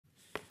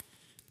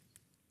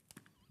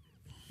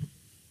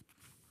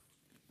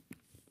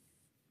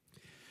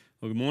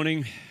Well, good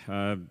morning.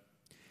 My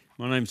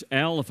name's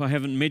Al. If I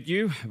haven't met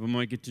you, we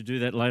might get to do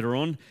that later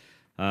on.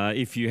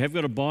 If you have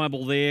got a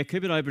Bible there,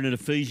 keep it open at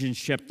Ephesians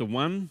chapter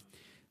 1.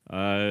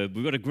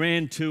 We've got a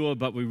grand tour,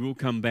 but we will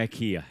come back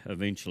here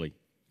eventually,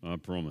 I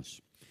promise.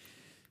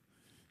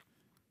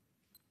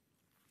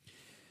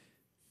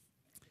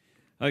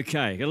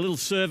 Okay, got a little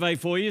survey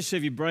for you, see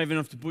if you're brave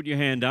enough to put your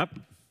hand up.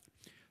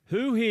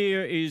 Who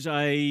here is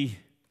a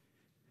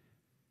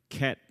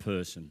cat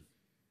person?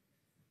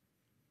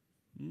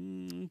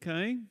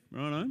 Okay,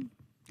 righto,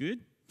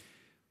 good.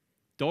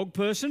 Dog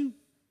person?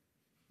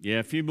 Yeah,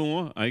 a few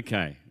more.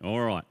 Okay, all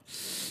right.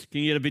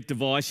 Can you get a bit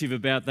divisive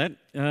about that?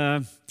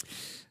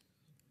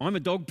 I'm a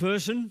dog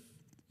person.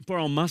 Poor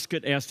old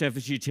Muscat, our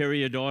Staffordshire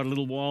Terrier, died a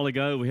little while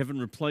ago. We haven't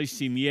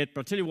replaced him yet, but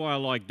I'll tell you why I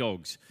like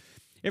dogs.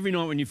 Every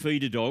night when you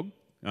feed a dog,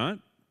 right,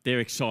 they're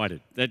excited.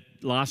 That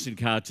lasted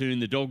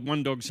cartoon,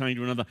 one dog saying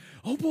to another,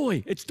 "Oh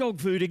boy, it's dog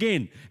food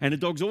again." And the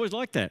dog's always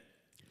like that.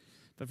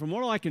 But from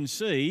what I can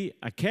see,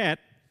 a cat,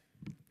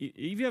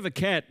 if you have a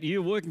cat,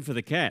 you're working for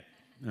the cat.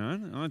 Right?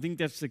 I think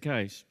that's the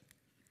case.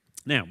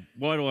 Now,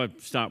 why do I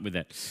start with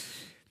that?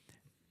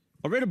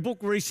 I read a book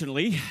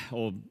recently,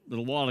 or a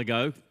little while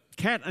ago,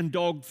 Cat and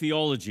Dog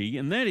Theology,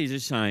 and that is a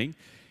saying,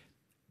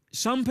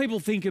 some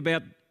people think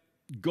about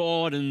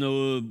God and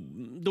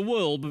the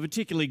world, but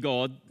particularly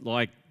God,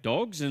 like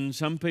dogs, and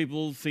some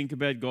people think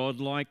about God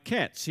like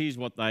cats. Here's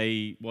what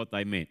they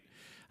meant.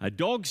 A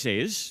dog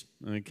says,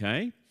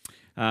 okay,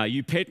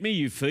 you pet me,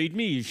 you feed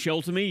me, you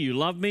shelter me, you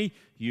love me,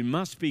 you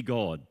must be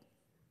God.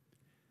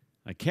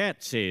 A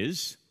cat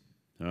says,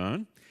 all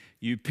right,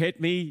 you pet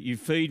me, you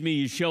feed me,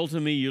 you shelter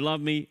me, you love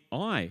me,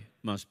 I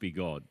must be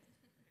God.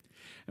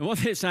 And what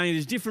they're saying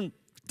is different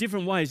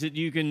ways that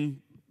you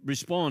can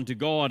respond to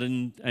God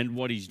and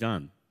what He's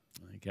done.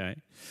 Okay.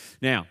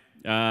 Now,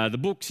 the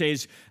book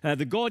says,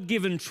 the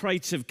God-given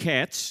traits of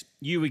cats,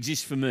 you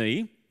exist for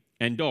me,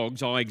 and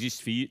dogs, I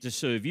exist for you to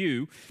serve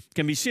you,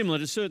 can be similar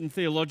to certain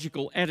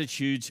theological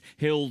attitudes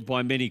held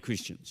by many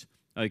Christians.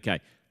 Okay,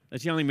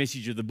 that's the only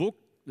message of the book.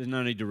 There's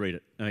no need to read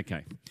it.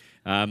 Okay.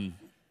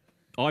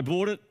 I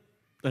bought it.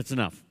 That's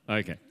enough.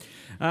 Okay.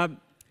 How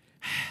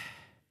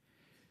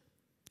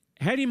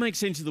do you make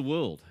sense of the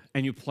world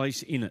and your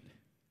place in it?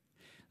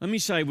 Let me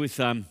say with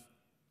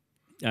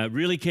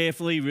really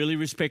carefully, really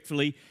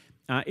respectfully,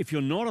 if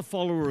you're not a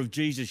follower of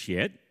Jesus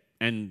yet,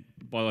 and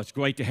well, it's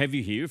great to have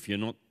you here. If you're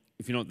not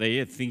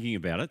there thinking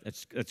about it,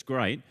 that's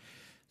great.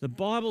 The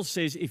Bible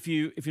says if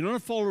you're not a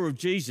follower of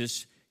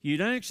Jesus, you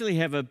don't actually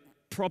have a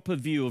proper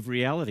view of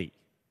reality.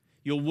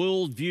 Your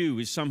worldview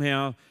is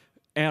somehow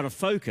out of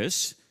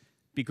focus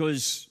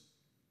because,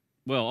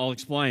 well, I'll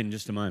explain in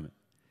just a moment.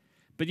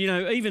 But you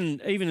know,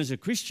 even as a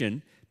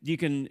Christian, you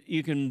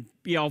can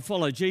I'll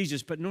follow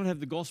Jesus, but not have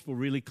the gospel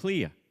really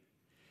clear.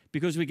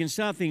 Because we can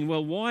start thinking,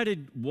 well, why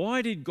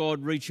did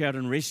God reach out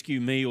and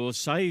rescue me or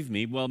save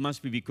me? Well, it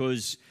must be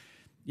because,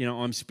 you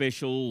know, I'm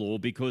special, or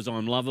because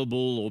I'm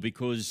lovable, or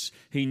because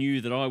He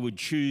knew that I would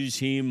choose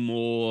Him,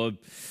 or...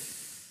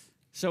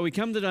 So we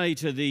come today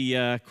to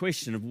the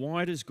question of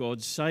why does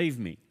God save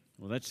me?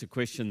 Well, that's the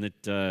question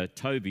that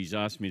Toby's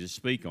asked me to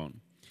speak on.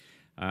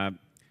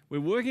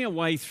 We're working our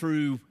way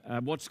through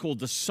what's called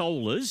the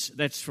solas.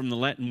 That's from the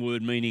Latin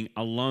word meaning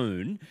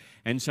alone.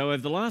 And so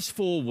over the last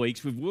 4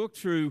 weeks, we've worked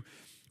through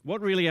what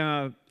really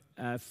are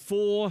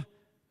 4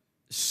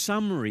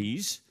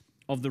 summaries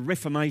of the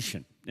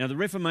Reformation. Now, the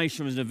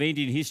Reformation was an event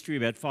in history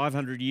about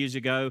 500 years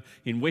ago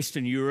in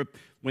Western Europe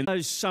when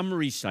those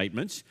summary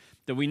statements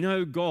that we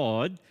know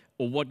God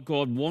or what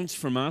God wants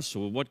from us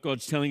or what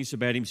God's telling us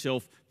about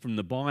Himself from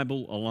the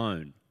Bible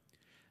alone,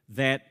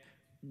 that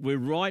we're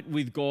right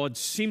with God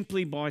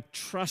simply by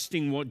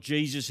trusting what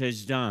Jesus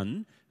has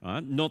done,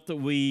 right? Not that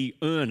we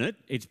earn it,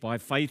 it's by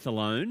faith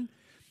alone.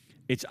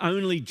 It's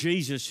only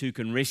Jesus who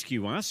can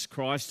rescue us,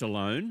 Christ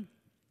alone,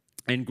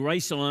 and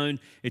grace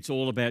alone. It's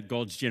all about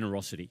God's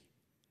generosity.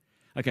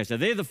 Okay, so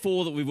they're the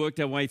 4 that we've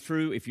worked our way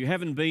through. If you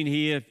haven't been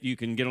here, you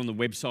can get on the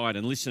website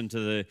and listen to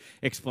the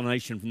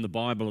explanation from the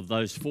Bible of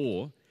those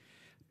 4.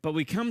 But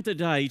we come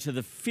today to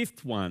the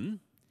 5th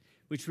one,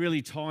 which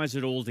really ties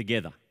it all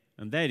together,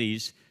 and that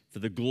is for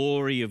the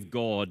glory of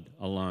God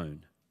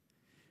alone.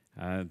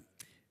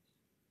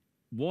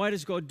 Why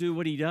does God do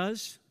what He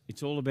does?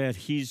 It's all about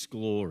His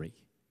glory.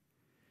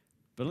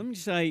 But let me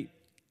say,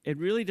 it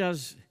really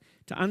does,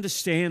 to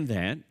understand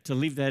that, to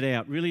live that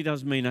out, really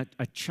does mean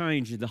a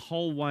change in the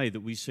whole way that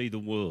we see the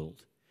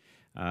world.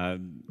 You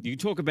can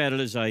talk about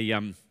it as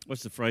a,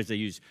 what's the phrase they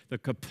use? The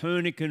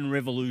Copernican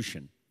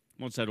revolution.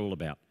 What's that all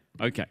about?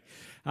 Okay.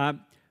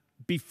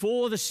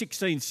 Before the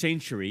 16th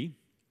century,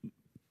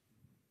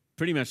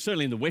 pretty much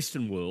certainly in the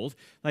Western world,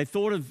 they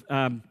thought of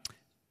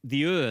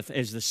the Earth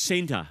as the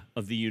centre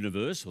of the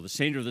universe, or the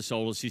centre of the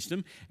solar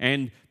system,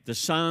 and the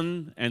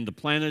sun and the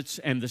planets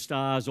and the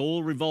stars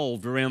all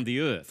revolved around the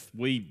Earth.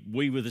 We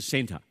were the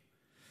centre.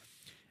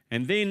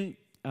 And then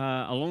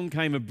along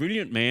came a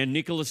brilliant man,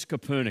 Nicholas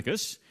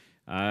Copernicus,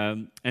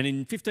 and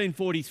in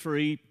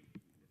 1543,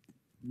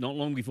 not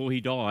long before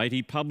he died,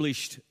 he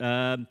published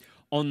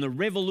on the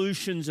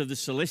revolutions of the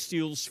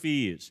celestial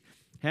spheres.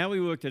 How he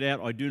worked it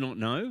out, I do not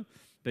know,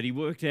 but he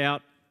worked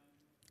out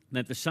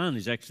that the sun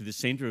is actually the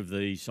centre of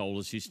the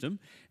solar system,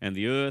 and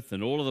the earth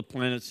and all of the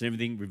planets and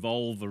everything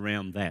revolve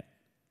around that.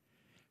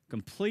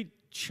 Complete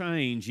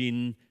change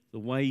in the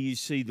way you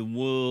see the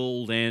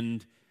world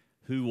and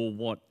who or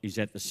what is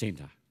at the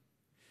centre.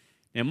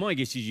 Now, my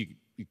guess is you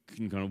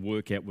can kind of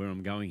work out where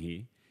I'm going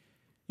here.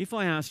 If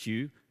I asked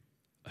you,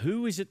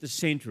 who is at the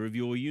centre of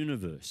your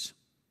universe?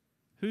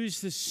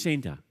 Who's the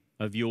centre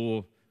of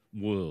your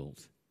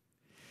world?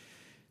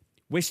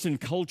 Western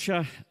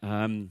culture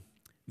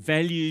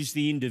values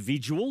the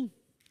individual,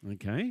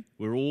 okay?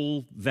 We're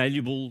all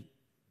valuable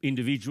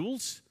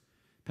individuals.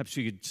 Perhaps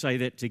we could say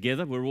that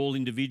together. We're all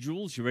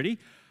individuals. You ready?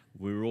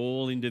 We're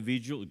all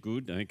individual.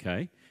 Good,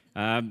 okay.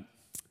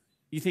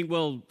 You think,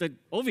 well, that's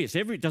obvious.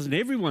 Doesn't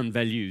everyone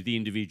value the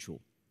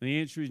individual? And the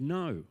answer is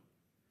no.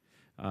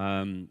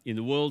 In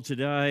the world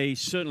today,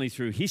 certainly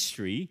through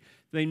history,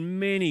 there have been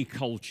many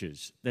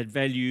cultures that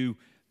value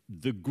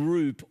the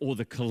group or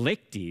the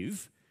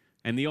collective,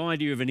 and the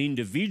idea of an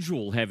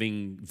individual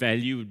having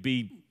value would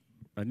be,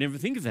 I'd never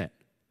think of that.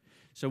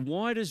 So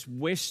why does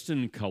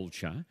Western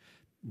culture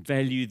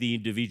value the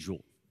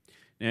individual?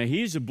 Now,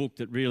 here's a book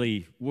that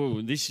really,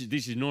 whoa, this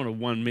is not a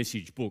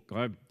one-message book.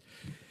 I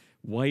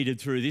waded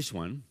through this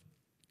one.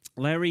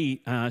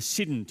 Larry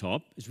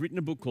Siddentop has written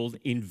a book called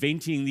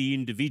Inventing the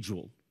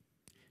Individual.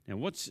 Now,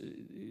 let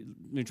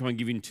me try and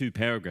give you in 2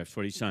 paragraphs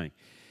what he's saying.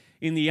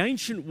 In the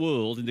ancient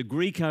world, in the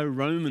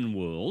Greco-Roman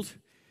world,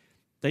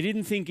 they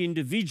didn't think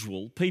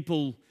individual.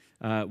 People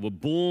were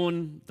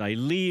born, they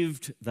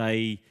lived,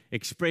 they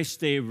expressed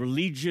their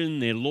religion,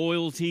 their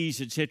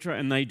loyalties, etc.,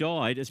 and they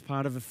died as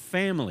part of a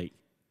family.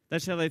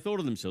 That's how they thought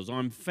of themselves.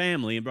 I'm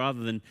family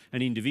rather than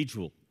an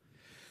individual.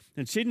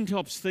 And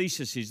Siddentop's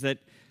thesis is that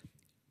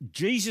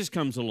Jesus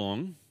comes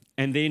along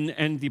and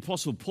the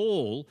Apostle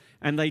Paul,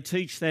 and they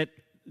teach that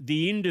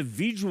the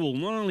individual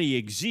not only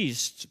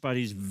exists but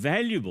is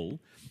valuable,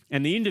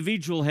 and the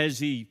individual has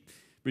the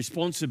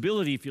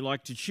responsibility, if you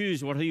like, to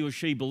choose what he or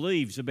she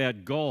believes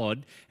about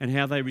God and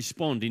how they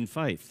respond in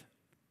faith.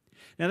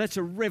 Now, that's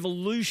a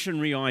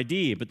revolutionary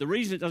idea, but the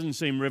reason it doesn't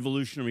seem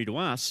revolutionary to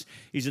us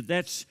is that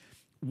that's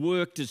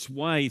worked its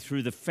way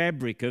through the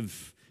fabric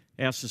of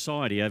our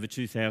society over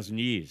 2,000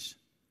 years.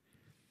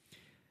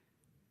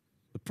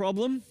 The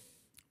problem?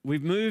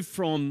 We've moved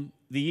from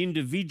the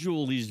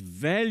individual is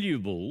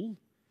valuable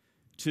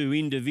to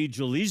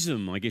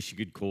individualism, I guess you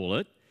could call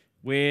it,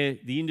 where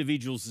the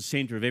individual's the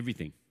centre of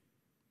everything.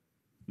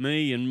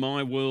 Me and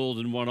my world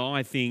and what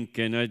I think,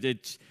 and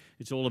it's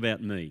all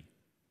about me.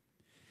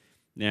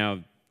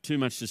 Now, too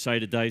much to say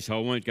today, so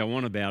I won't go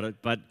on about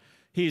it, but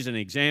here's an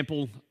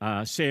example.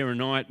 Sarah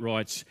Knight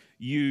writes,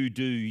 "You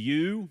do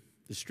you."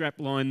 The strap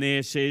line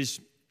there says,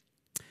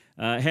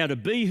 how to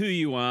be who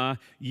you are,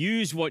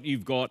 use what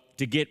you've got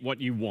to get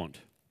what you want.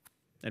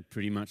 That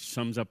pretty much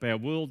sums up our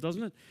world,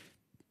 doesn't it?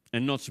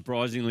 And not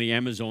surprisingly,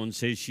 Amazon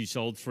says she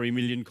sold 3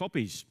 million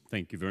copies.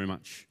 Thank you very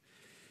much.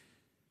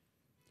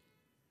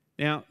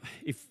 Now,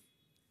 if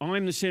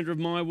I'm the centre of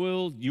my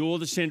world, you're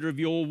the centre of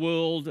your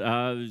world,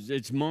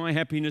 it's my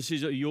happiness,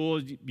 is it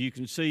yours, you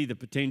can see the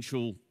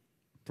potential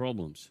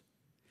problems.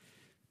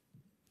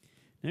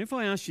 Now, if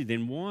I ask you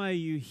then, why are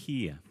you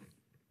here?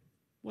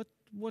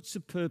 What's the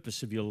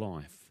purpose of your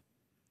life?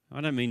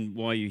 I don't mean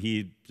why you're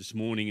here this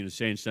morning in a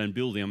sandstone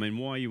building. I mean,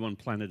 why are you on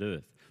planet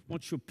Earth?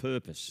 What's your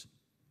purpose?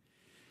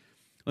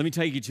 Let me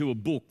take you to a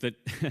book that,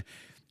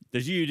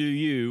 as you do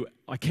you,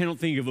 I cannot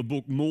think of a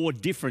book more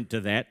different to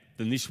that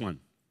than this one.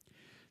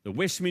 The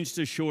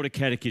Westminster Shorter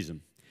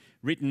Catechism,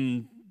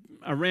 written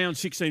around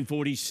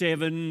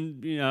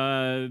 1647.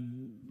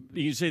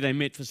 You can see they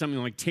met for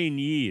something like 10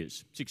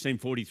 years,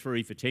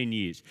 1643 for 10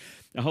 years.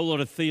 A whole lot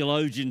of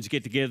theologians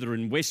get together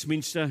in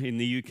Westminster in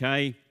the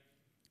UK,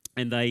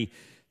 and they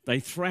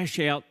thrash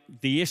out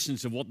the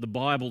essence of what the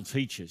Bible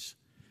teaches.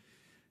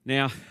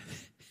 Now,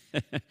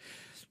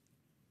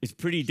 it's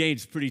pretty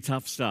dense, pretty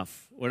tough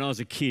stuff. When I was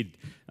a kid,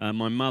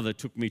 my mother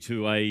took me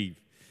to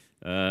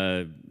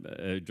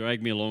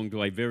dragged me along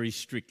to a very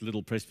strict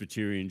little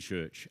Presbyterian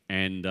church,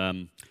 and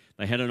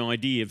they had an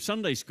idea of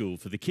Sunday school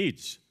for the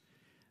kids.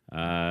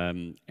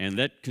 And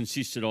that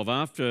consisted of,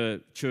 after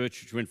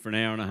church, which went for an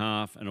hour and a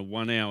half, and a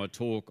 1-hour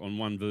talk on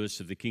one verse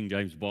of the King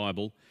James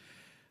Bible.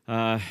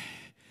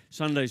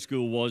 Sunday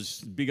school was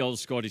big old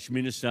Scottish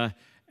minister,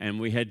 and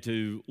we had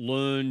to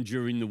learn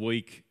during the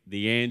week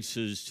the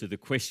answers to the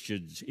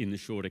questions in the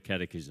Shorter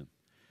Catechism.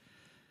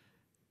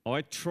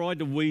 I tried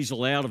to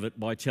weasel out of it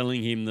by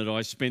telling him that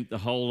I spent the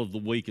whole of the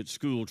week at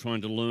school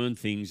trying to learn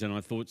things, and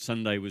I thought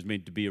Sunday was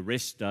meant to be a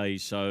rest day,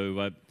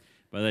 but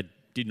that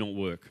did not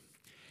work.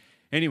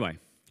 Anyway,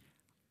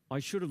 I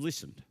should have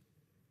listened,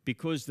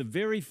 because the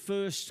very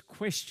first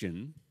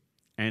question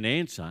and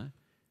answer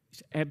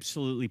is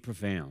absolutely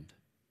profound.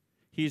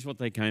 Here's what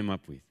they came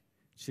up with. It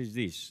says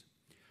this: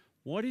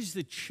 what is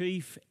the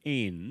chief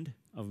end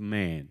of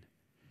man?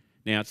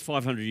 Now, it's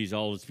 500 years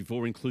old. It's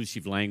before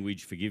inclusive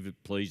language. Forgive it,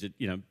 please.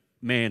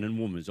 Man and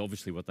woman is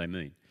obviously what they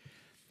mean.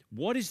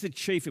 what is the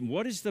chief and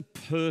what is the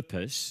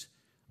purpose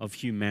of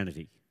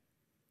humanity?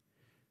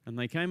 And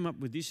they came up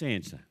with this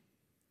answer.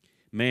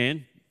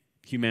 Humanity's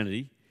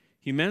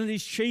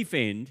chief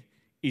end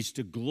is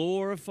to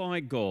glorify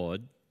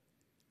God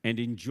and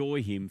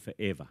enjoy Him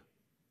forever.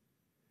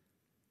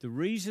 The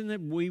reason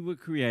that we were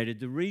created,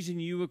 the reason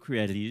you were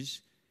created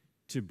is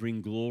to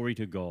bring glory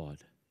to God.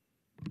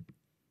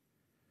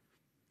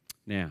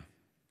 Now,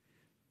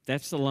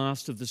 that's the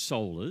last of the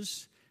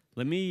solas.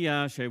 Let me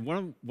show you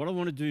what I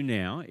want to do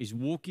now is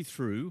walk you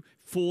through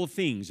 4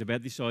 things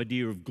about this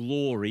idea of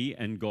glory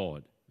and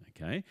God.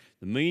 Okay?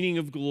 The meaning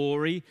of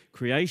glory,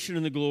 creation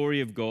and the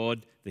glory of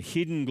God, the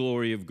hidden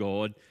glory of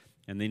God,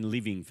 and then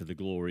living for the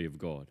glory of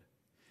God.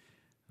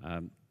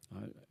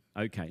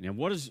 Okay, now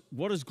what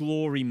does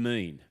glory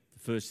mean? The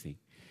first thing.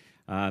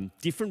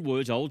 Different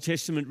words, Old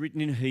Testament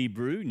written in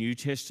Hebrew, New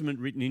Testament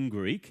written in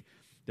Greek.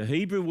 The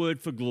Hebrew word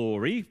for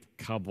glory,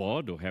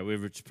 kabod, or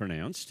however it's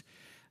pronounced,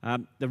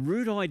 the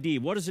root idea,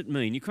 what does it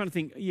mean? You kind of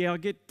think, yeah,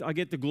 I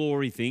get the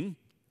glory thing.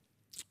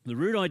 The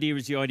root idea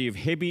is the idea of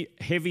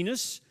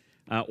heaviness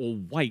or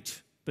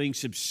weight, being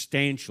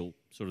substantial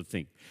sort of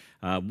thing.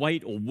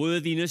 Weight or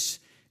worthiness,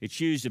 it's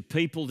used of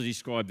people to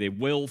describe their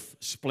wealth,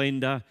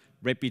 splendour,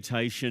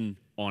 reputation,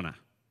 honour.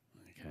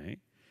 Okay,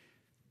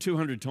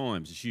 200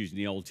 times it's used in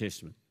the Old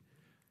Testament.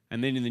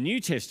 And then in the New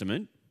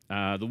Testament,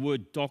 the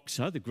word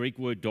doxa, the Greek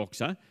word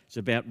doxa, is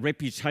about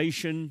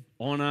reputation,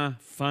 honour,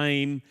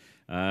 fame,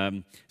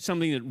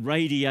 something that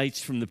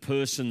radiates from the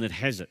person that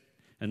has it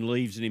and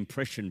leaves an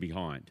impression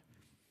behind.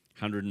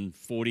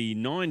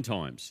 149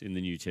 times in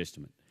the New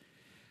Testament.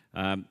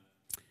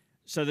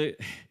 So the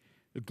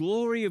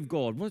glory of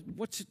God,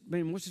 what's it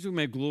mean? What's it talking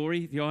about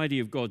glory? The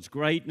idea of God's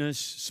greatness,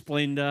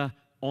 splendour,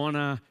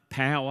 honour,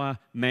 power,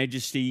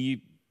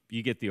 majesty.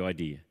 You get the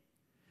idea.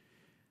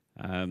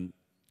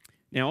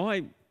 Now,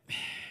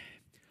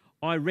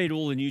 I read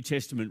all the New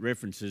Testament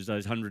references,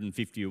 those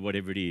 150 or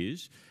whatever it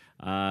is.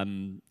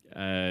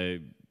 I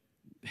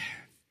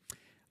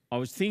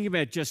was thinking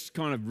about just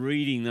kind of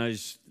reading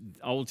those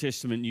Old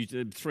Testament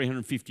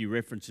 350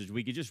 references.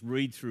 We could just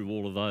read through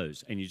all of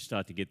those and you'd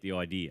start to get the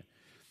idea.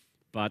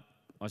 But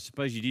I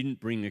suppose you didn't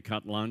bring a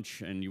cut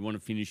lunch and you want to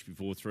finish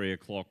before 3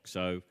 o'clock.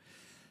 So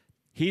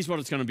here's what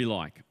it's going to be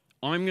like.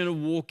 I'm going to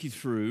walk you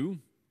through,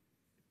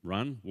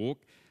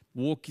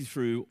 walk you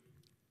through.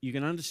 You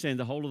can understand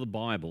the whole of the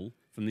Bible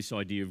from this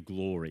idea of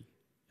glory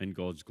and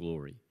God's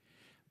glory.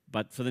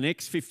 But for the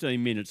next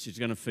 15 minutes, it's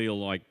going to feel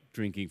like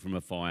drinking from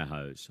a fire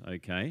hose,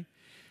 okay?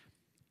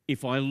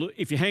 If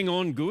you hang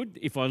on, good.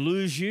 If I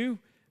lose you,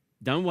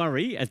 don't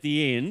worry. At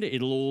the end,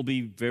 it'll all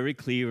be very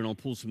clear and I'll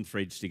pull some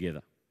threads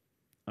together,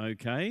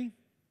 okay?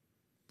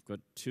 I've got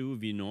 2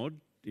 of you nod.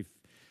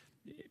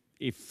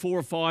 If 4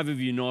 or 5 of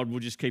you nod,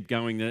 we'll just keep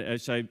going.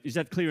 So is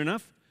that clear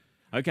enough?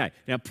 Okay,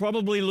 now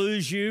probably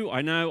lose you.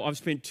 I know I've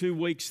spent 2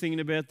 weeks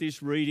thinking about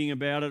this, reading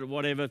about it,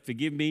 whatever.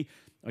 Forgive me.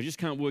 I just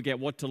can't work out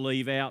what to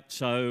leave out.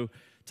 So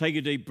take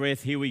a deep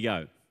breath. Here we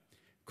go.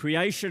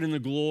 Creation and the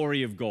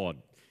glory of God.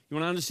 You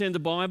want to understand the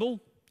Bible?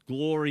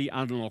 Glory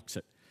unlocks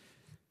it.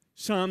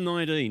 Psalm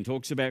 19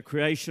 talks about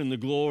creation and the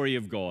glory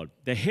of God.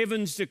 The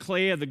heavens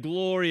declare the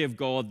glory of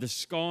God. The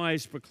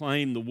skies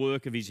proclaim the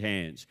work of His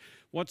hands.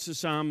 What's the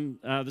psalm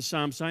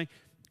saying?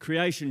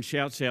 Creation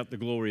shouts out the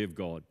glory of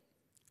God.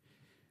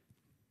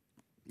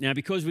 Now,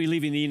 because we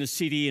live in the inner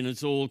city and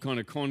it's all kind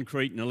of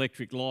concrete and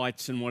electric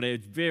lights and whatever,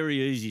 it's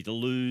very easy to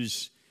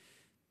lose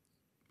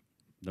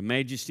the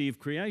majesty of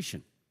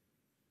creation.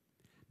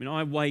 I mean,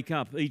 I wake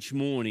up each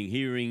morning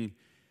hearing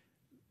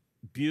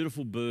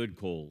beautiful bird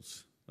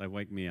calls. They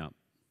wake me up.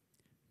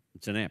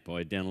 It's an app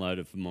I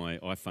downloaded for my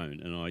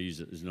iPhone and I use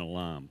it as an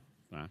alarm.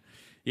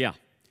 Yeah.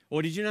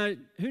 Or did you know,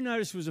 who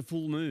noticed it was a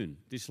full moon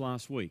this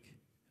last week?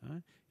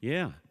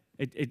 Yeah.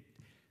 It's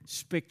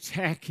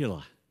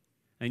spectacular.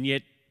 And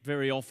yet,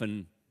 very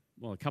often,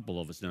 well, a couple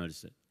of us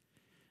notice it.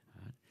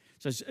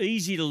 So it's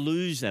easy to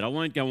lose that. I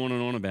won't go on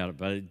and on about it,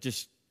 but it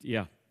just,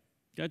 go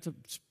to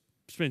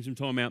spend some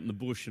time out in the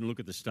bush and look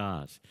at the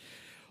stars.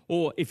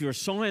 Or if you're a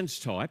science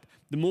type,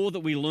 the more that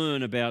we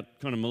learn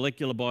about kind of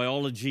molecular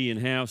biology and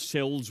how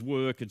cells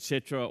work,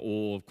 etc.,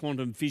 or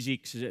quantum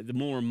physics, the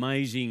more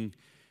amazing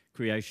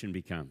creation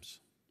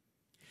becomes.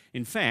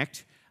 In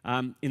fact,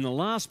 in the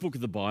last book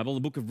of the Bible, the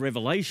book of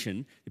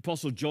Revelation, the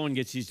Apostle John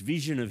gets this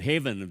vision of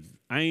heaven, of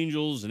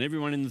angels and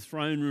everyone in the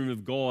throne room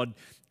of God,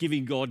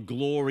 giving God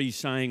glory,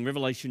 saying,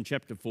 Revelation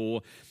chapter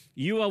 4,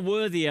 "You are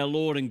worthy, our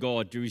Lord and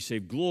God, to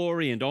receive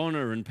glory and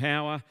honour and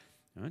power."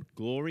 Right?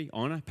 Glory,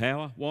 honour,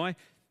 power. Why?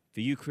 For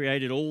you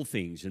created all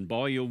things, and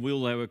by your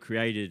will they were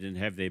created and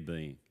have their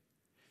being.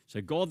 So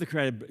God the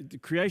Creator, the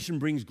creation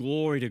brings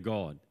glory to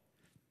God.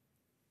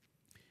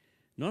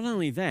 Not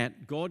only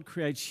that, God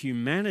creates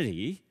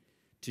humanity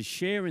to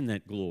share in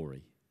that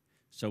glory.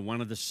 So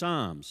one of the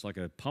Psalms, like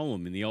a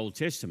poem in the Old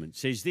Testament,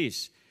 says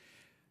this,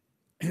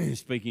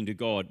 speaking to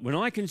God, "When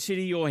I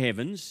consider your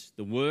heavens,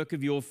 the work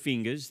of your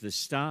fingers,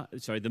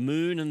 the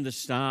moon and the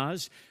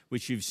stars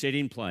which you've set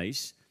in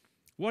place,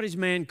 what is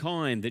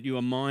mankind that you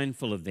are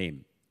mindful of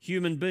them?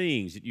 human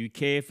beings, that you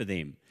care for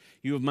them.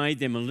 You have made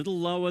them a little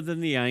lower than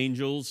the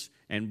angels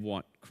and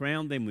what?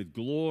 Crowned them with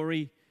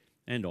glory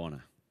and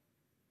honour.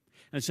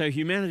 And so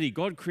humanity,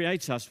 God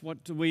creates us,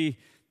 what do we?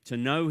 To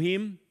know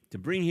him, to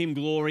bring him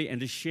glory and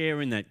to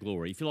share in that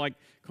glory. If you like,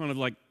 kind of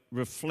like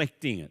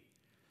reflecting it.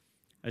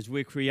 As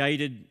we're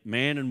created,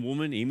 man and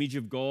woman, image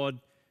of God,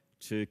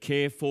 to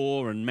care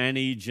for and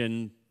manage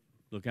and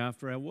look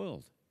after our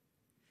world.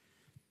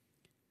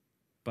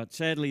 But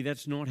sadly,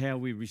 that's not how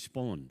we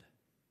respond.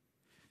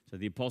 So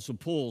the Apostle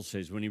Paul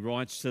says when he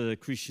writes to the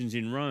Christians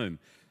in Rome,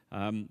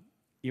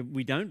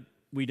 we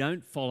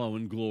don't follow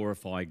and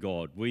glorify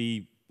God.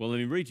 Well, let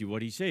me read you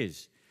what he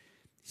says.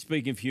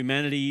 Speaking of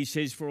humanity, he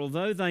says, "For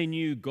although they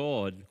knew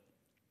God,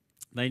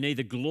 they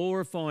neither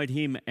glorified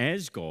him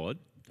as God,"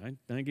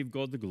 don't give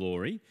God the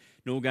glory,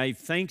 "nor gave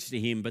thanks to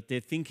him, but their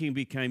thinking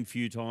became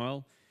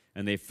futile,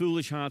 and their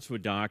foolish hearts were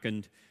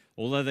darkened.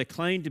 Although they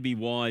claimed to be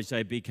wise,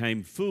 they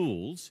became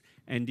fools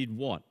and did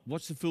what?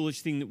 What's the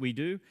foolish thing that we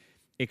do?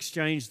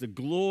 Exchanged the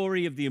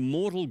glory of the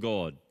immortal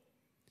God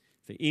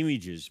for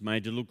images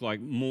made to look like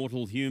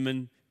mortal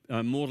human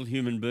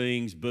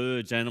beings,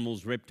 birds,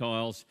 animals,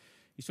 reptiles."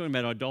 He's talking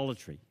about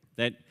idolatry,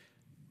 that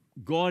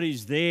God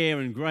is there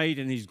and great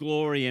in his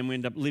glory, and we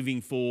end up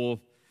living for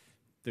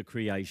the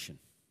creation.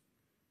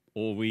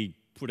 Or we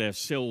put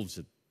ourselves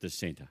at the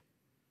centre.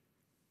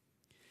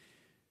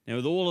 Now,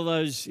 with all of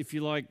those, if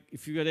you've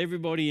got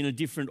everybody in a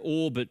different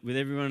orbit with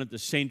everyone at the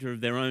centre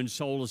of their own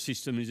solar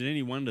system, is it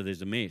any wonder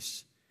there's a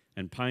mess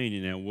and pain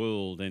in our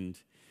world? And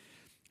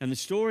the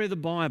story of the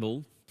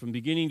Bible, from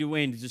beginning to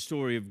end, is a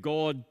story of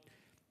God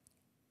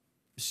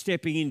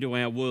stepping into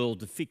our world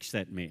to fix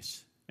that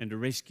mess and to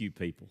rescue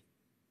people.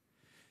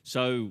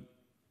 So,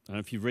 I don't know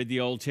if you've read the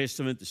Old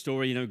Testament, the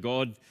story,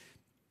 God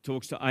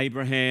talks to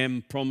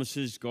Abraham,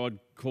 promises, God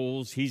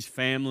calls his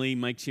family,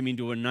 makes him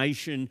into a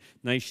nation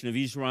of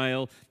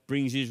Israel,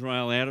 brings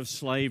Israel out of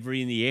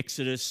slavery in the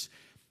Exodus,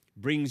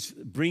 brings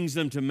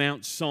them to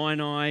Mount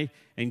Sinai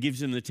and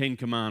gives them the Ten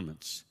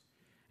Commandments.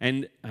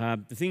 And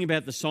the thing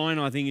about the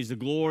Sinai thing is the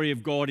glory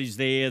of God is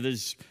there.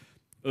 There's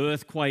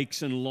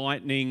earthquakes and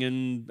lightning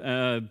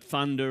and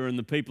thunder, and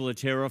the people are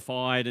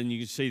terrified, and you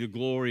can see the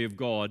glory of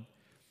God.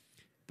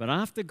 But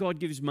after God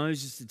gives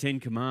Moses the Ten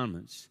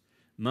Commandments,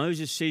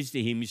 Moses says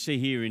to him, you see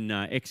here in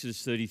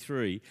Exodus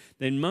 33,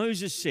 "Then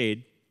Moses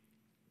said,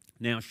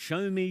 'Now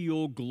show me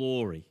your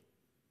glory.'"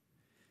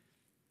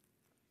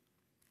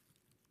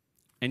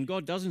 And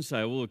God doesn't say,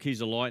 "Well, look,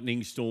 here's a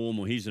lightning storm,"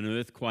 or "here's an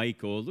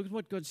earthquake," or look at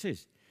what God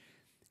says.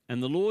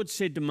 "And the Lord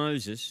said to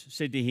Moses,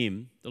 said to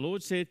him, the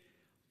Lord said,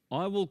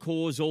 'I will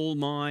cause all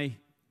my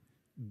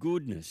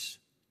goodness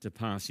to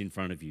pass in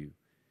front of you,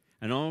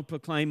 and I will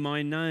proclaim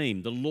my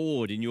name, the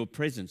Lord, in your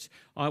presence.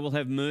 I will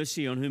have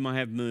mercy on whom I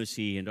have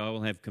mercy, and I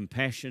will have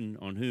compassion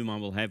on whom I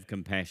will have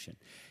compassion.'"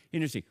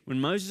 Interesting. When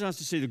Moses asked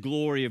to see the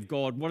glory of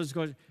God, what does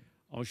God?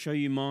 "I'll show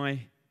you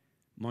my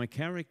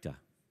character,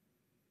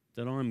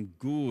 that I'm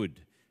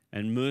good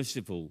and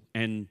merciful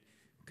and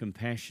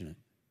compassionate."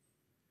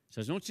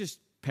 So it's not just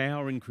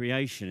power in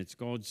creation, it's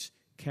God's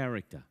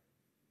character.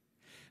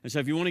 And so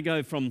if you want to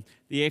go from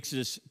the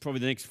Exodus, probably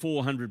the next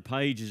 400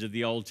 pages of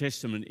the Old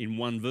Testament in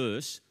one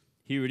verse,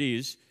 here it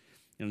is,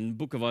 in the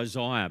book of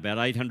Isaiah, about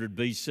 800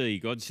 BC,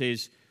 God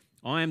says,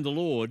 "I am the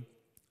Lord,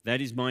 that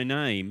is my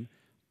name.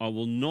 I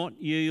will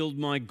not yield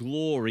my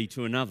glory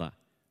to another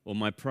or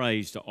my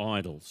praise to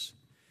idols."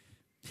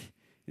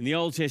 In the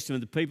Old Testament,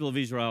 the people of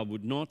Israel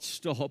would not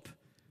stop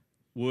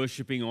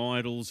worshipping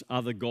idols,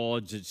 other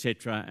gods,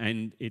 etc.,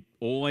 and it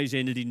always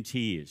ended in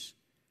tears,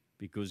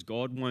 because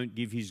God won't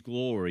give his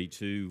glory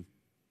to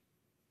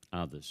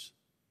others.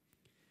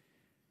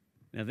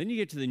 Now, then you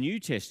get to the New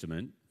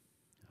Testament,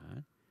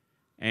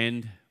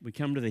 and we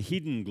come to the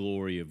hidden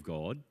glory of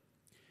God.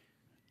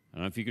 I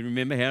don't know if you can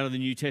remember how the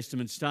New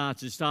Testament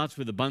starts. It starts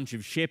with a bunch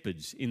of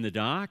shepherds in the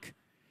dark,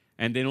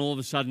 and then all of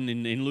a sudden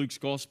in Luke's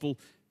Gospel,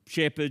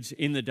 shepherds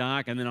in the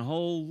dark, and then a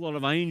whole lot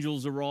of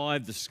angels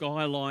arrive, the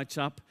sky lights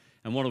up,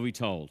 and what are we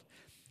told?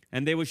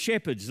 "And there were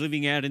shepherds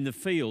living out in the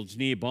fields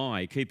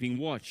nearby, keeping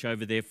watch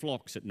over their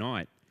flocks at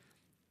night.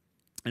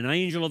 An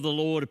angel of the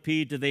Lord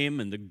appeared to them,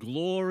 and the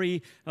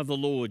glory of the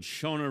Lord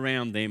shone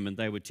around them, and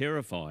they were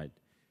terrified.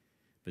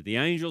 But the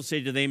angel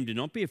said to them, 'Do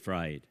not be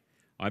afraid.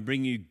 I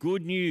bring you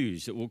good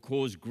news that will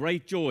cause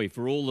great joy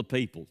for all the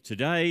people.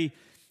 Today,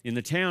 in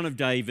the town of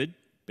David,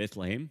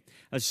 Bethlehem,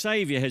 a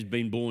Saviour has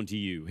been born to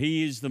you.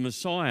 He is the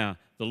Messiah,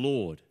 the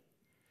Lord.'"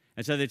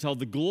 And so they're told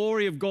the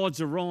glory of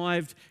God's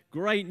arrived,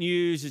 great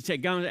news.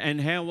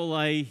 And how will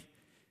they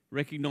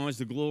recognise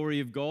the glory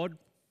of God?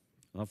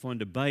 They'll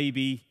find a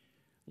baby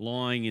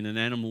lying in an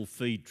animal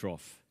feed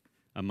trough,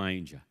 a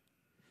manger.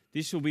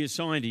 "This will be a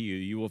sign to you.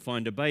 You will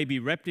find a baby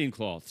wrapped in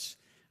cloths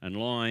and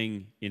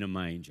lying in a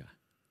manger."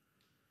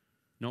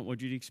 Not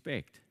what you'd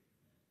expect.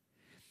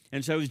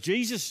 And so as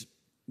Jesus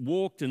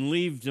walked and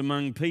lived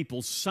among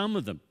people, some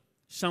of them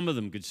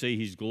could see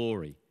his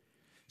glory.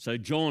 So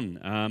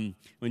John,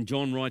 when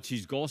John writes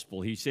his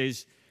gospel, he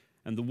says,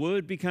 "And the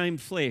Word became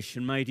flesh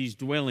and made his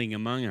dwelling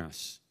among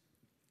us.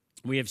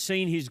 We have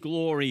seen his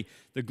glory,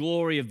 the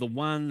glory of the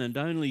one and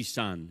only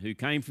Son who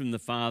came from the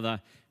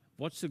Father.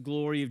 What's the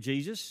glory of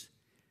Jesus?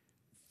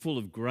 Full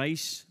of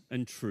grace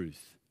and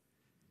truth.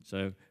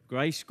 So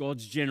grace,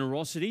 God's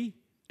generosity,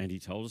 and he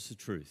told us the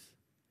truth.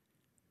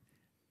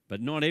 But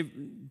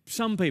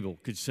some people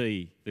could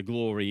see the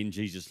glory in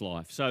Jesus'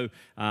 life. So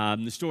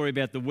the story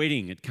about the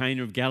wedding at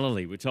Cana of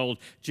Galilee, we're told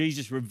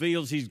Jesus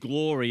reveals his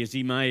glory as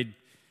he made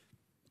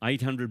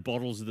 800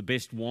 bottles of the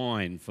best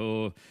wine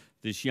for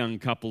this young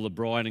couple, the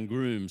bride and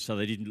groom, so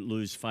they didn't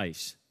lose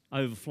face.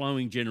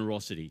 Overflowing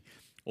generosity.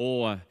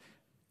 Or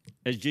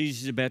as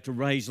Jesus is about to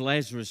raise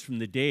Lazarus from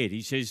the dead,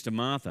 he says to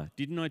Martha,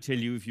 "Didn't I tell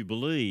you if you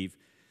believe,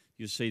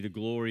 you'll see the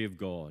glory of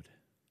God?"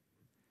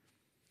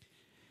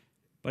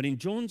 But in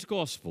John's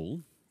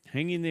Gospel,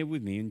 hang in there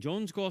with me, in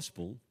John's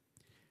Gospel,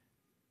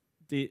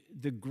 the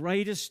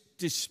greatest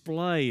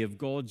display of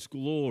God's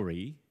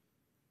glory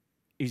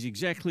is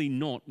exactly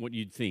not what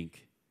you'd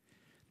think.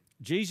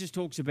 Jesus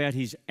talks about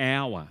his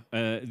hour,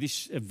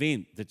 this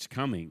event that's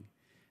coming.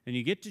 And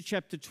you get to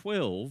chapter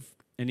 12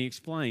 and he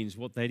explains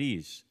what that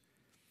is.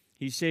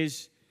 He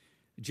says,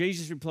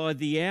 Jesus replied,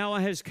 "The hour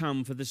has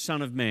come for the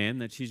Son of Man,"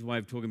 that's his way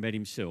of talking about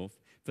himself,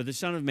 "for the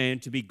Son of Man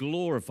to be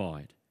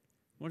glorified."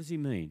 What does he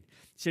mean?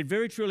 He said,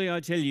 "Very truly I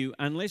tell you,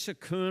 unless a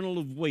kernel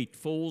of wheat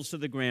falls to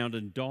the ground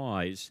and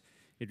dies,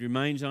 it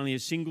remains only a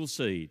single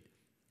seed.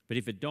 But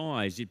if it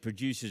dies, it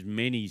produces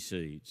many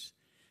seeds."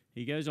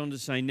 He goes on to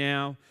say,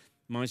 "Now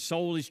my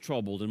soul is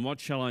troubled, and what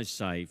shall I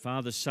say?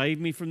 Father, save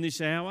me from this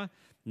hour?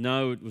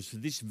 No, it was for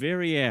this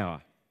very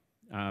hour.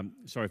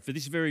 For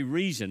this very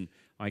reason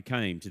I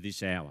came to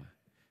this hour."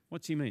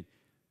 What's he mean?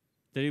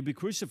 That he'll be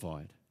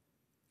crucified.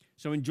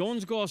 So in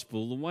John's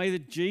Gospel, the way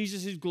that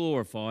Jesus is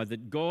glorified,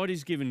 that God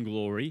is given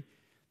glory,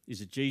 is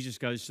that Jesus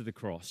goes to the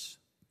cross.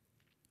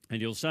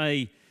 And he'll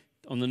say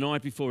on the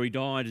night before he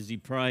died, as he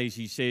prays,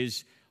 he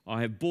says,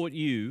 "I have bought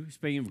you,"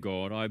 speaking of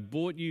God, "I have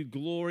bought you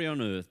glory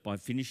on earth by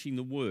finishing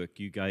the work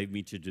you gave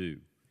me to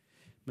do."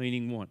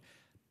 Meaning what?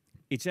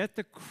 It's at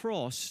the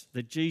cross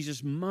that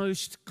Jesus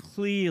most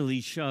clearly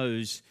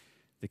shows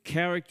the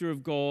character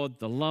of God,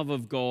 the love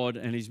of God,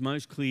 and is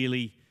most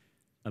clearly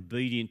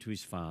obedient to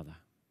his Father.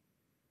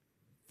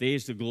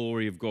 There's the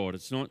glory of God.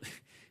 It's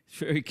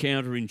very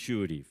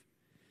counterintuitive.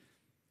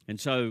 And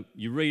so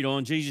you read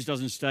on, Jesus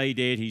doesn't stay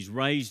dead, he's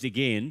raised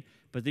again,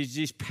 but there's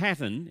this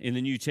pattern in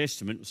the New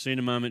Testament, we'll see in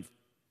a moment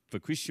for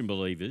Christian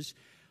believers,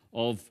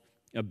 of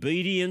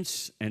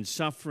obedience and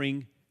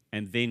suffering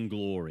and then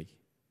glory.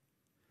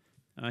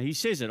 He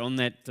says it on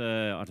that,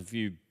 I don't know if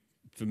you're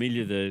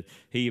familiar,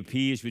 he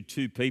appears with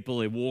two people,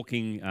 they're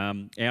walking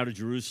out of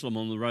Jerusalem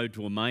on the road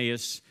to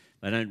Emmaus.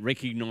 They don't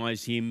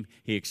recognise him.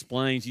 He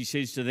explains, he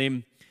says to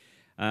them,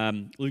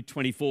 Luke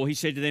 24, he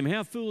said to them,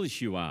 "How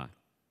foolish you are,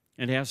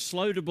 and how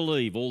slow to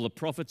believe all the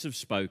prophets have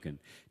spoken.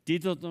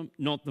 Did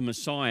not the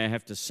Messiah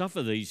have to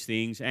suffer these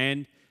things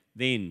and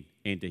then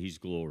enter his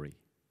glory?"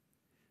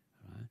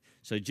 Right.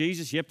 So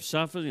Jesus,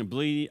 suffered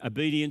in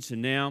obedience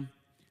and now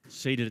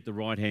seated at the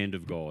right hand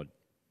of God.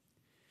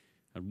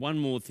 And one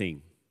more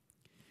thing.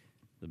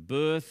 The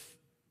birth,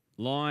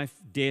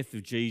 life, death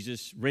of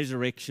Jesus,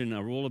 resurrection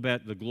are all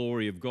about the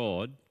glory of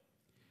God.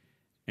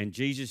 And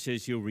Jesus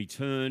says he'll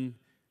return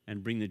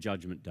and bring the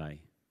judgment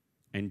day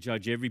and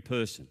judge every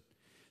person.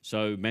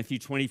 So Matthew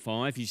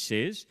 25, he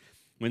says,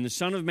 "When the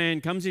Son of Man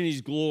comes in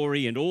his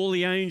glory and all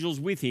the angels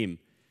with him,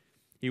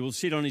 he will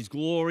sit on his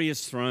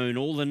glorious throne.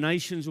 All the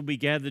nations will be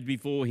gathered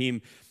before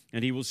him,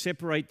 and he will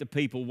separate the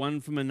people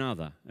one from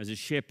another, as a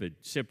shepherd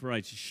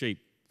separates the sheep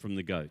from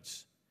the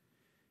goats."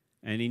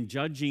 And in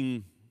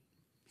judging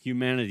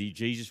humanity,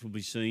 Jesus will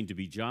be seen to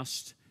be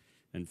just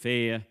and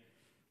fair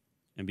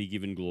and be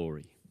given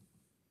glory.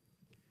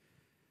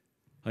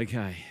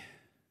 Okay,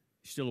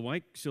 still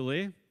awake? Still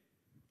there?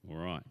 All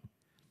right.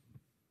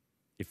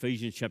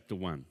 Ephesians chapter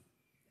 1.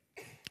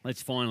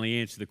 Let's finally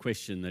answer the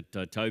question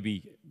that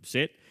Toby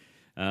set.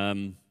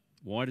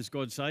 Why does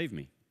God save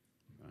me?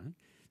 Right.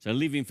 So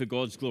living for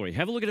God's glory.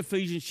 Have a look at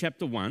Ephesians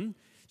chapter 1.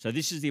 So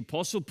this is the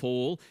Apostle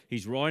Paul.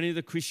 He's writing to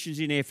the Christians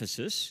in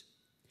Ephesus.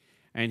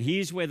 And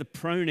here's where the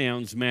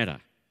pronouns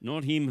matter.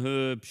 Not him,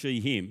 her, she,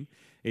 him.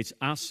 It's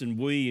us and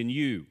we and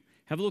you.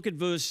 Have a look at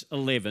verse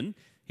 11.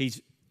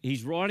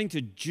 He's writing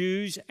to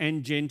Jews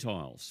and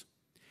Gentiles.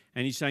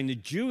 And he's saying the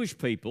Jewish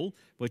people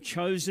were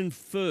chosen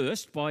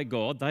first by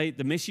God.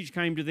 The message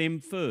came to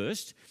them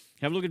first.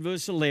 Have a look at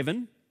verse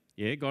 11.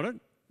 Yeah, got it?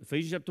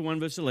 Ephesians chapter 1,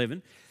 verse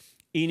 11.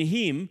 "In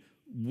him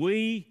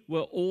we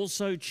were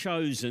also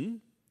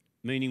chosen,"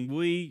 meaning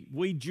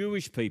we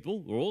Jewish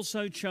people were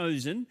also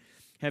chosen,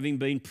 having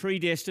been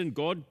predestined,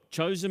 God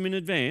chose them in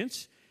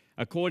advance,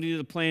 according to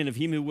the plan of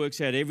him who works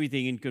out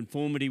everything in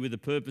conformity with the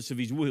purpose of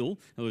his will. In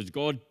other words,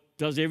 God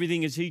does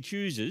everything as he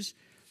chooses.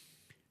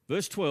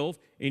 Verse 12,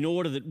 "In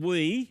order that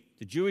we,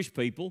 the Jewish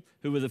people,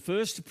 who were the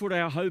first to put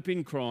our hope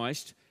in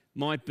Christ,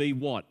 might be"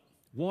 what?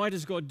 Why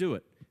does God do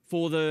it?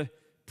 "For the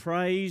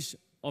praise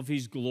of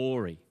his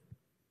glory."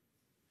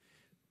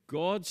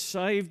 God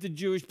saved the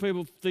Jewish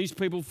people, these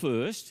people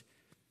first,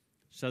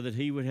 so that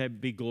he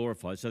would be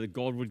glorified, so that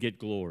God would get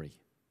glory.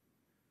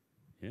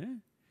 Yeah?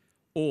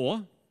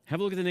 Or, have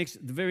a look at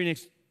the very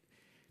next,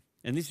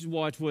 and this is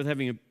why it's worth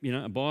having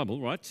a Bible,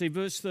 right? See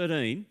verse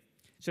 13.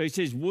 So he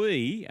says,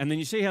 we, and then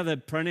you see how the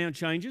pronoun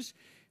changes?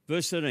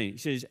 Verse 13, he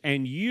says,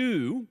 and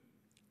you,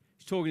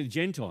 he's talking to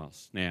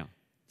Gentiles now,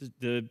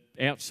 the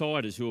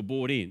outsiders who are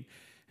brought in,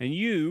 and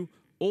you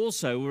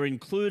also were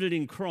included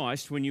in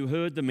Christ when you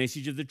heard the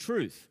message of the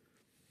truth.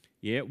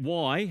 Yeah,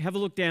 why? Have a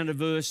look down to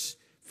verse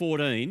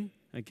 14,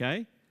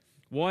 okay?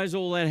 Why has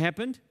all that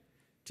happened?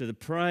 To the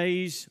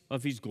praise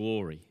of his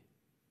glory.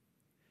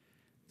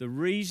 The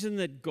reason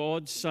that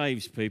God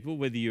saves people,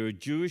 whether you're a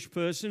Jewish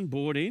person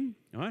brought in,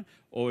 right,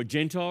 or a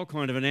Gentile,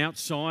 kind of an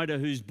outsider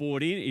who's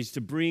brought in, is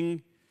to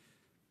bring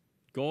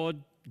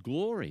God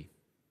glory.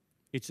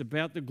 It's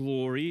about the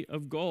glory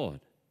of God.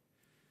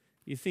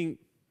 You think,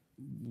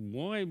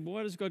 why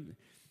does God...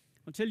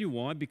 I'll tell you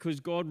why. Because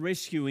God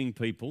rescuing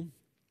people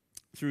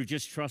through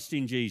just trust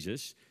in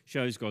Jesus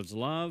shows God's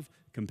love,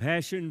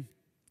 compassion,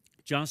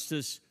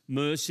 justice,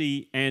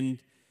 mercy, and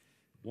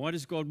why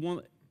does God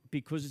want it?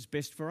 Because it's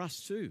best for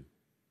us too.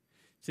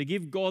 So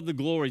give God the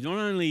glory, not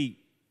only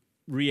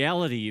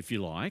reality, if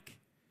you like,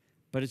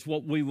 but it's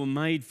what we were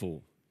made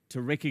for,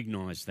 to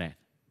recognise that.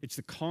 It's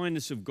the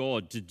kindness of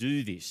God to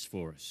do this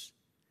for us.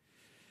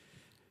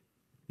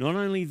 Not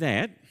only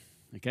that,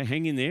 okay,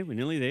 hang in there, we're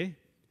nearly there.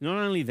 Not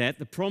only that,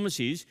 the promise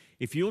is,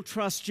 if you'll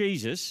trust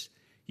Jesus,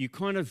 you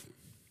kind of,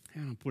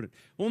 how do I put it,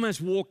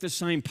 almost walk the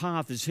same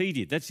path as he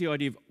did. That's the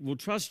idea of, we'll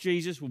trust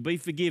Jesus, we'll be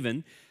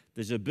forgiven.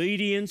 There's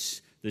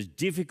obedience, there's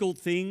difficult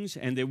things,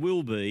 and there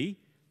will be,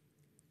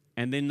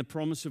 and then the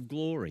promise of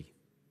glory.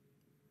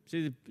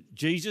 See,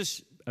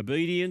 Jesus,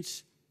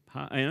 obedience,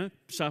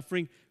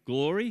 suffering,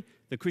 glory,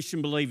 the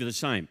Christian believer the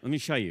same. Let me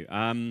show you.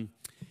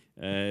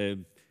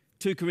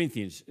 2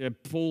 Corinthians,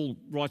 Paul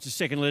writes a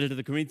second letter to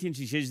the Corinthians.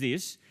 He says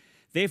this,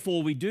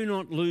 therefore we do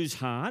not lose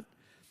heart,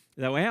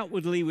 though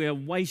outwardly we are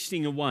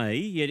wasting away,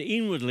 yet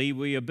inwardly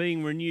we are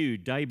being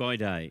renewed day by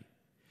day.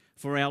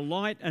 For our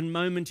light and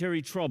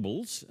momentary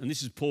troubles, and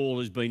this is Paul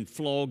who's been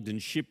flogged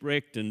and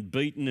shipwrecked and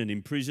beaten and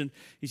imprisoned.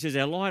 He says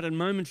our light and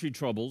momentary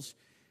troubles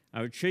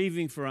are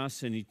achieving for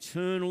us an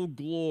eternal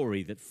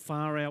glory that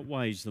far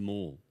outweighs them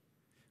all.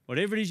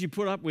 Whatever it is you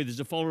put up with as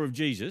a follower of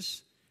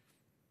Jesus,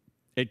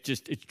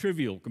 it's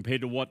trivial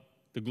compared to what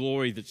the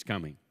glory that's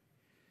coming.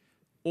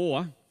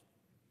 Or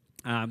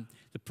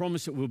the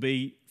promise that we'll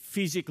be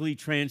physically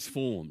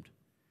transformed.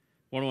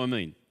 What do I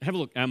mean? Have a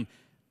look.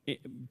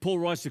 Paul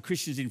writes to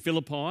Christians in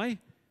Philippi,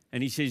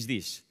 and he says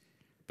this,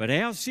 but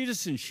our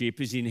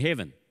citizenship is in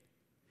heaven,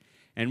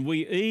 and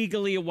we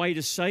eagerly await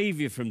a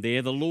Saviour from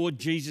there, the Lord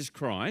Jesus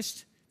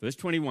Christ, verse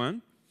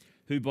 21,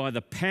 who by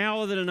the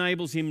power that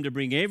enables him to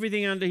bring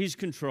everything under his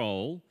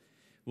control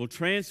will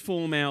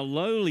transform our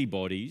lowly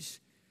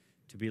bodies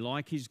to be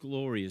like his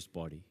glorious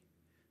body.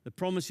 The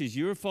promise is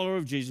you're a follower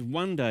of Jesus.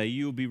 One day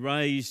you'll be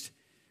raised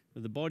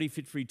with a body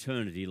fit for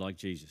eternity like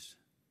Jesus.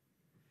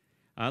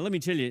 Let me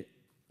tell you,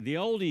 the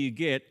older you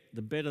get,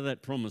 the better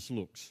that promise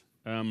looks.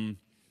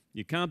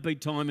 You can't beat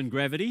time and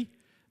gravity,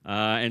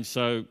 and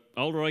so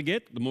older I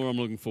get, the more I'm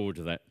looking forward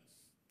to that.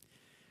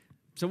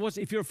 So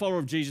if you're a follower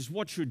of Jesus,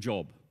 what's your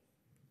job?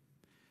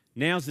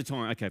 Now's the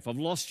time. Okay, if I've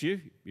lost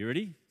you, you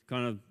ready?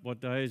 Kind of, what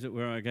day is it?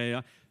 Where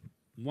okay?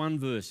 One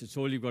verse, it's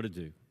all you've got to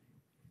do.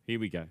 Here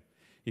we go.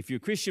 If you're a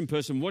Christian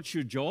person, what's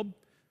your job?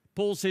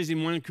 Paul says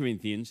in 1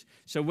 Corinthians,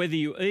 so whether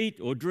you eat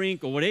or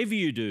drink or whatever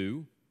you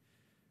do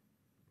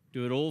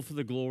it all for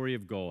the glory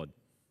of God.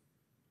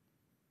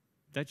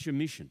 That's your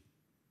mission.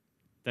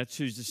 That's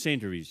who the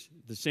centre is.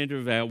 The centre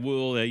of our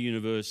world, our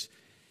universe,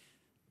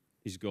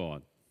 is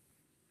God.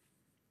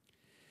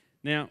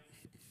 Now,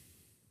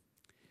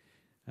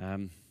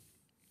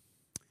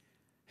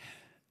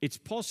 it's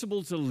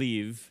possible to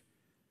live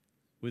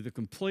with a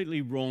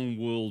completely wrong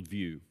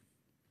worldview.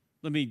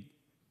 Let me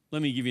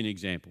give you an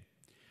example.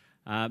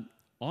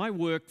 I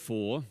work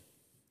for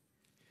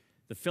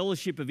the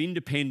Fellowship of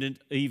Independent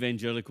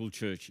Evangelical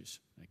Churches.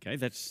 Okay,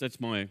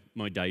 that's my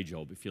day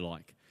job, if you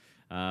like.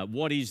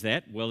 What is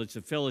that? Well, it's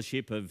a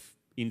fellowship of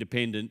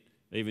independent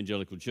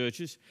evangelical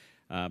churches.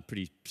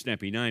 Pretty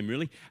snappy name,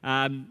 really.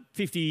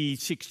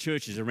 56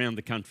 churches around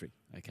the country.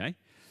 Okay,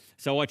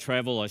 so I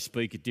travel, I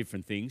speak at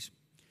different things.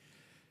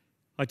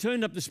 I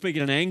turned up to speak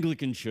at an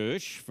Anglican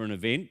church for an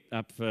event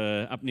up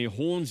near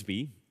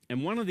Hornsby,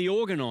 and one of the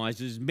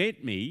organisers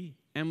met me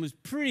and was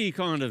pretty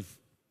kind of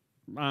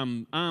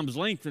arm's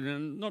length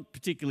and not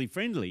particularly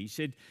friendly. He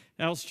said,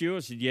 Al Stewart. I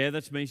said, yeah,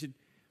 that's me. He said,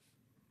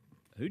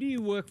 who do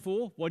you work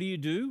for? What do you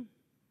do?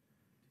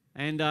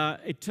 And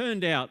it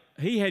turned out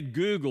he had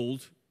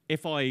Googled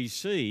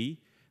FIEC,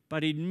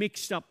 but he'd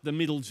mixed up the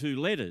middle two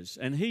letters,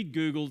 and he'd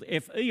Googled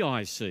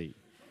FEIC,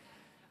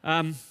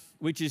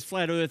 which is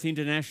Flat Earth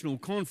International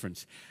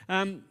Conference.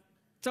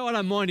 So I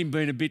don't mind him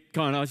being a bit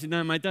kind of, I said,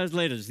 no, mate, those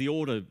letters, the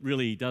order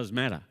really does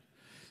matter.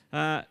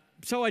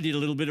 So I did a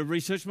little bit of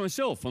research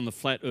myself on the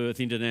Flat Earth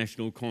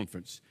International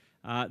Conference.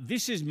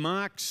 This is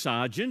Mark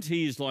Sargent.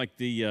 He is like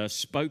the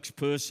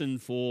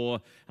spokesperson for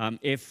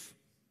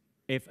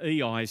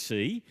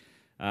FEIC.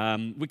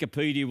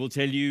 Wikipedia will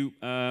tell you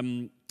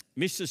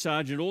Mr.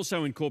 Sargent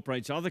also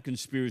incorporates other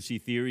conspiracy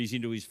theories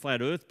into his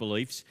flat earth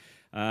beliefs,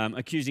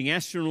 accusing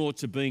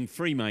astronauts of being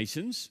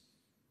Freemasons.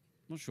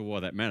 Not sure why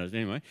that matters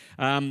anyway.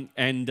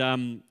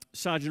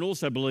 Sargent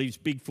also believes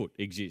Bigfoot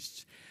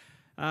exists.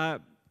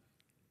 That's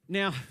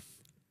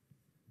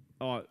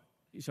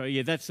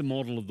the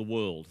model of the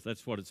world.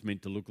 That's what it's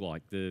meant to look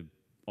like. The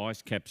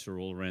ice caps are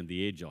all around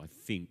the edge, I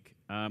think.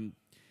 They're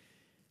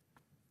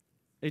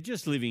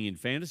just living in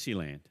fantasy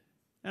land.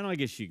 And I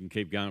guess you can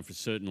keep going for a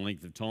certain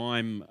length of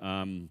time.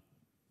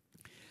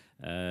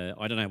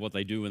 I don't know what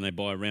they do when they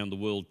buy a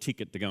round-the-world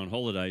ticket to go on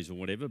holidays or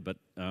whatever, but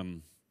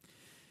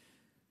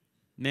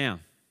now,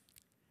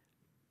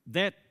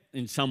 that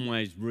in some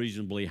ways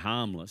reasonably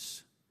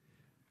harmless.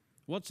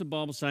 What's the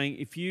Bible saying?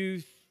 If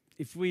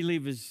we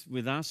live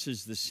with us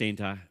as the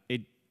centre,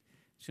 it's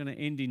going to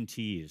end in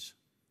tears.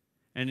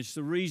 And it's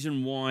the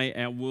reason why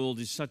our world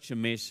is such a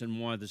mess and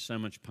why there's so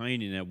much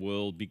pain in our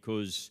world,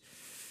 because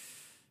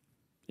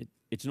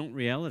it's not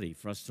reality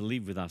for us to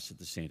live with us at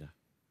the centre.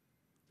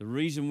 The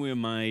reason we're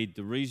made,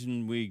 the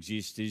reason we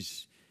exist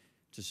is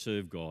to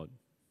serve God.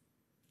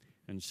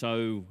 And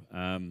so,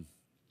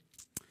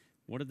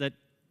 what did that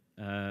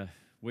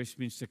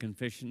Westminster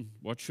Confession,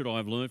 what should I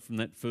have learnt from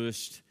that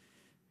first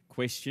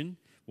question?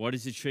 What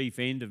is the chief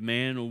end of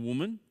man or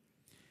woman?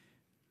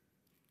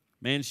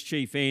 Man's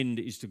chief end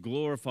is to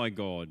glorify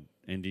God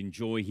and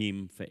enjoy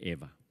Him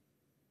forever.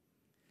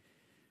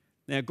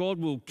 Now, God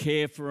will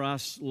care for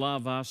us,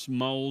 love us,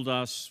 mould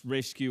us,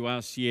 rescue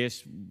us,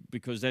 yes,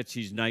 because that's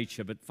His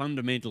nature, but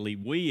fundamentally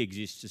we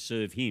exist to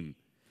serve Him,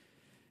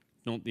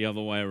 not the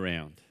other way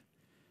around.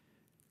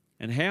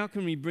 And how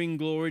can we bring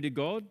glory to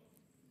God?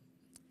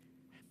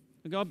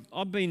 Look,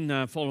 I've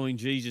been following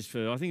Jesus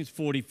for, I think it's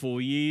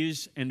 44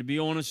 years, and to be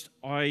honest,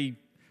 I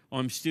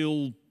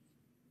still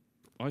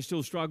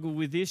struggle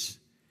with this.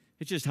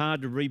 It's just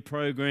hard to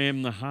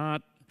reprogram the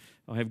heart.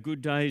 I have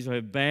good days, I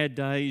have bad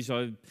days.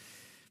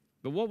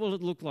 But what will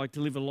it look like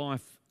to live a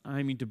life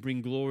aiming to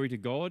bring glory to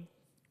God?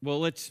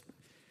 Well, it's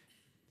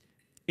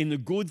in the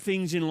good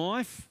things in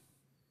life,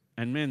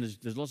 and man,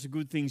 there's lots of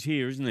good things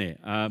here, isn't there?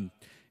 And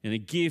the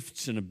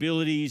gifts and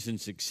abilities and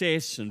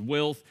success and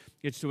wealth,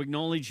 it's to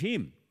acknowledge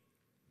Him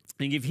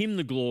and give Him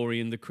the glory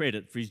and the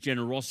credit for His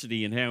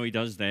generosity and how He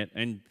does that.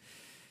 And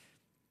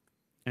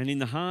in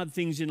the hard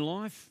things in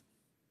life,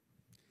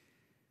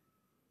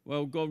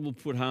 well, God will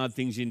put hard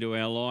things into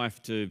our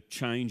life to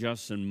change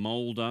us and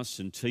mould us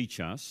and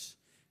teach us.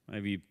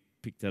 Maybe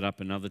pick that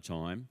up another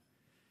time.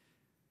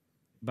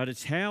 But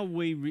it's how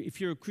if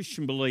you're a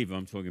Christian believer,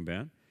 I'm talking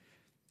about,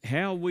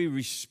 how we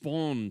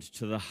respond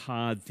to the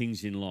hard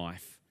things in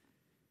life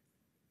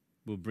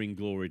will bring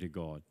glory to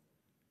God.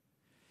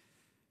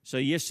 So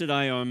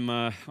yesterday I'm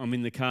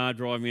in the car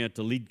driving out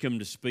to Lidcombe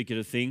to speak at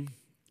a thing,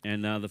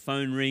 and the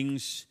phone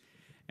rings,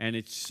 and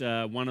it's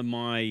one of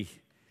my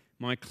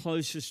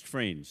closest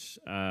friends.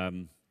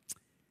 I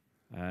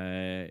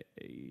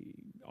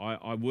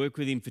work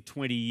with him for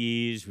 20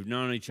 years. We've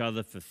known each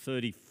other for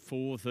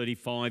 34,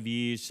 35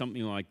 years,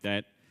 something like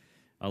that.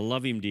 I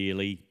love him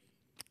dearly.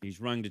 He's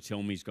rung to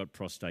tell me he's got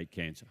prostate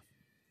cancer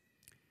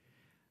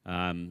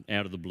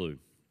out of the blue.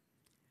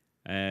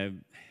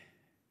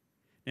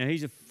 Now,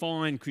 he's a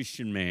fine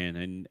Christian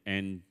man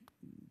and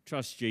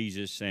trusts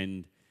Jesus,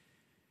 and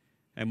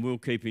we'll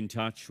keep in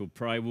touch. We'll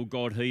pray. Will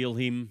God heal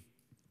him?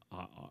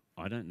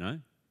 I don't know.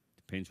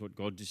 Depends what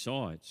God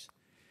decides.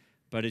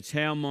 But it's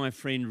how my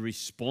friend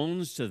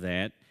responds to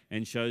that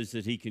and shows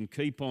that he can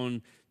keep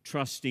on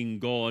trusting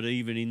God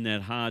even in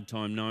that hard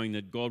time, knowing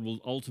that God will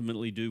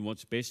ultimately do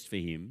what's best for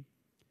him.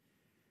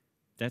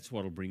 That's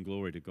what will bring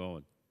glory to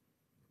God.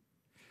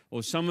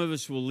 Or some of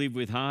us will live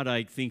with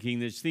heartache thinking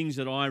there's things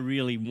that I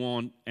really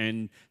want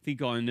and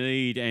think I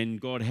need,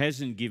 and God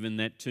hasn't given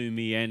that to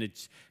me, and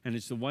it's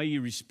the way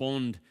you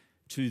respond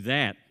to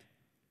that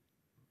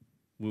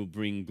will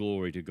bring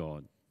glory to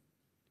God.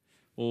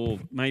 Or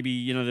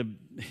maybe,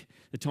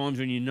 the times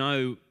when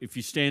if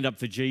you stand up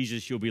for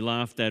Jesus, you'll be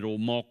laughed at or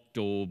mocked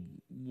or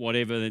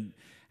whatever,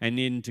 and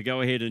then to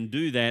go ahead and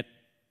do that,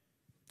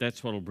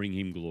 that's what will bring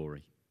him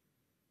glory.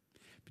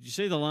 But you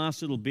see the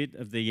last little bit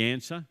of the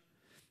answer?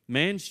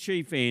 Man's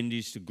chief end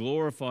is to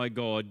glorify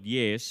God,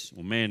 yes,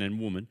 or man and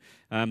woman,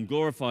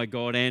 glorify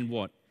God and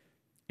what?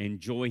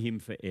 Enjoy him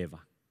forever.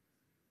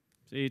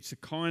 See, it's the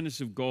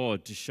kindness of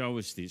God to show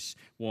us this.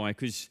 Why?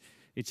 Because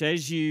it's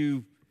as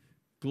you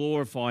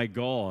glorify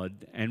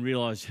God and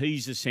realise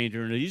he's the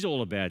centre and it is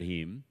all about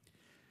him,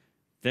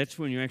 that's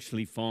when you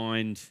actually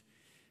find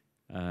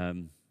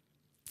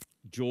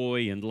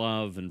joy and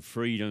love and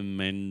freedom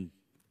and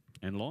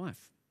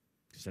life,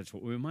 because that's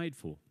what we were made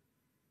for.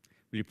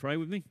 Will you pray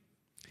with me?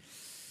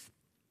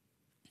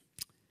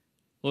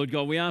 Lord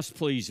God, we ask,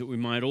 please, that we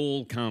might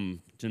all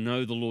come to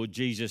know the Lord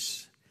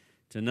Jesus,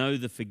 to know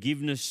the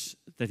forgiveness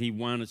that he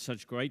won at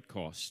such great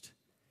cost,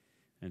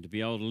 and to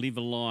be able to live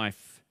a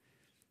life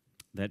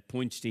that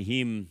points to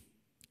him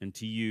and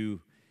to you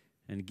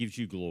and gives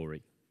you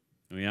glory.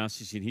 And we ask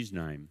this in his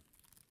name.